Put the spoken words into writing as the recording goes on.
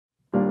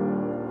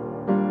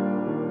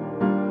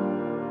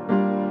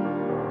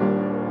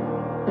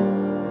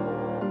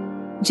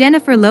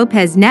Jennifer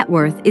Lopez's net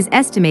worth is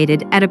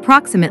estimated at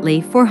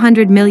approximately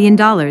 $400 million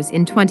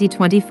in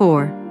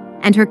 2024,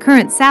 and her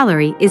current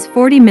salary is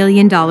 $40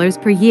 million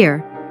per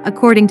year,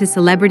 according to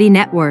Celebrity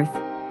Net Worth.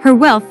 Her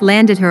wealth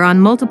landed her on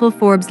multiple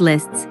Forbes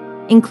lists,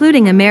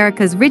 including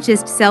America's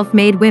richest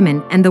self-made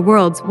women and the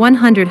world's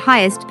 100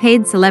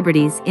 highest-paid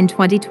celebrities in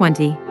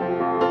 2020.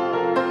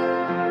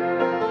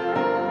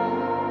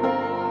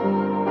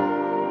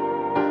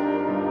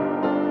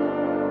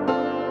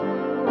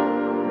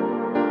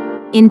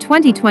 In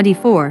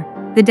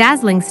 2024, the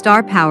dazzling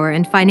star power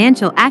and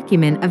financial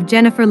acumen of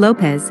Jennifer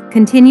Lopez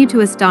continue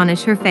to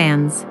astonish her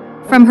fans.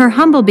 From her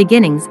humble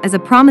beginnings as a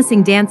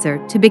promising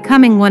dancer to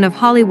becoming one of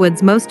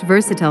Hollywood's most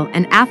versatile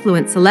and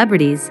affluent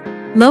celebrities,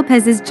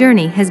 Lopez's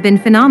journey has been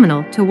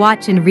phenomenal to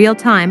watch in real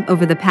time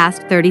over the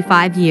past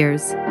 35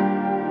 years.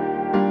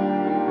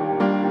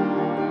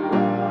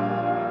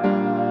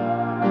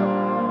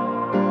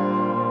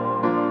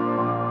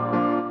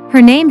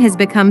 Her name has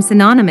become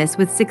synonymous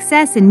with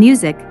success in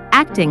music,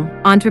 acting,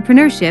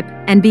 entrepreneurship,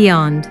 and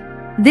beyond.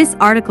 This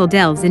article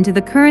delves into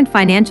the current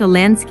financial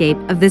landscape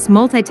of this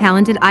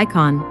multi-talented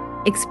icon,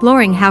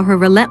 exploring how her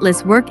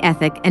relentless work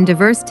ethic and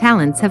diverse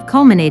talents have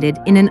culminated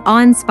in an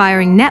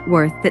awe-inspiring net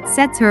worth that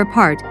sets her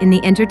apart in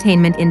the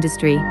entertainment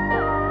industry.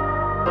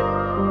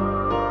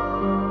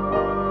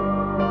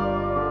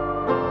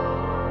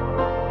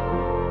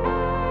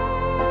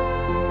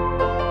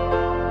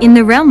 In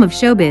the realm of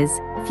showbiz,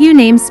 few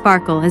names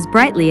sparkle as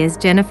brightly as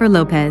Jennifer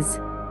Lopez.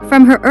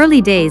 From her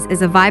early days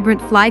as a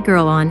vibrant fly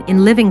girl on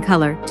In Living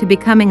Color to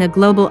becoming a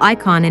global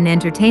icon in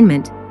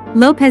entertainment,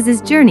 Lopez's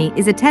journey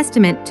is a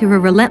testament to her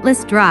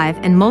relentless drive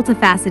and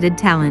multifaceted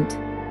talent.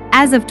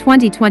 As of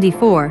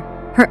 2024,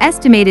 her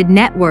estimated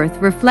net worth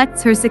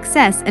reflects her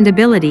success and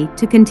ability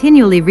to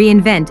continually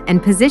reinvent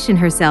and position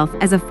herself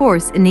as a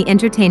force in the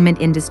entertainment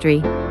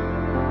industry.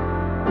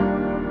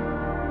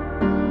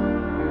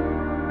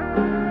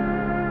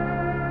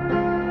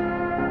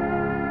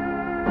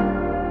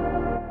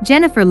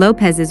 Jennifer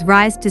Lopez's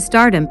rise to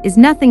stardom is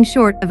nothing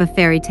short of a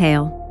fairy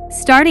tale.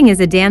 Starting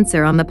as a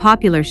dancer on the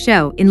popular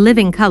show In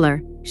Living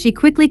Color, she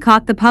quickly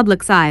caught the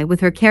public's eye with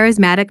her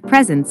charismatic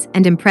presence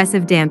and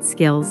impressive dance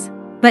skills.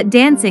 But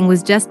dancing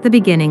was just the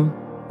beginning.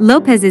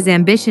 Lopez's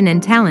ambition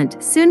and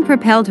talent soon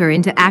propelled her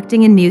into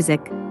acting and music,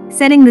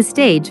 setting the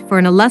stage for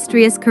an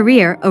illustrious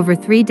career over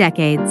 3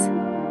 decades.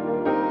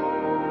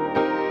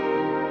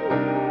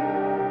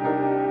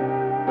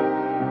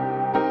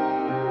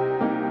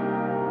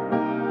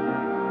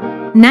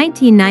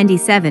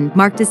 1997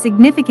 marked a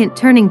significant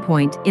turning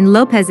point in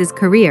Lopez's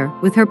career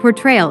with her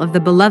portrayal of the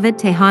beloved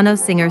Tejano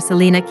singer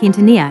Selena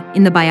Quintanilla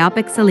in the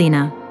biopic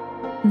Selena.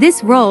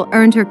 This role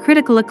earned her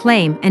critical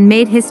acclaim and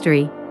made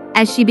history,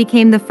 as she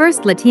became the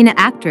first Latina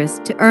actress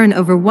to earn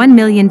over $1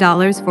 million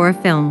for a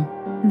film.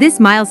 This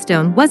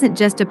milestone wasn't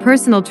just a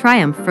personal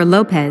triumph for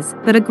Lopez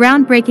but a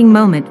groundbreaking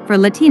moment for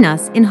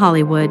Latinas in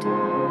Hollywood.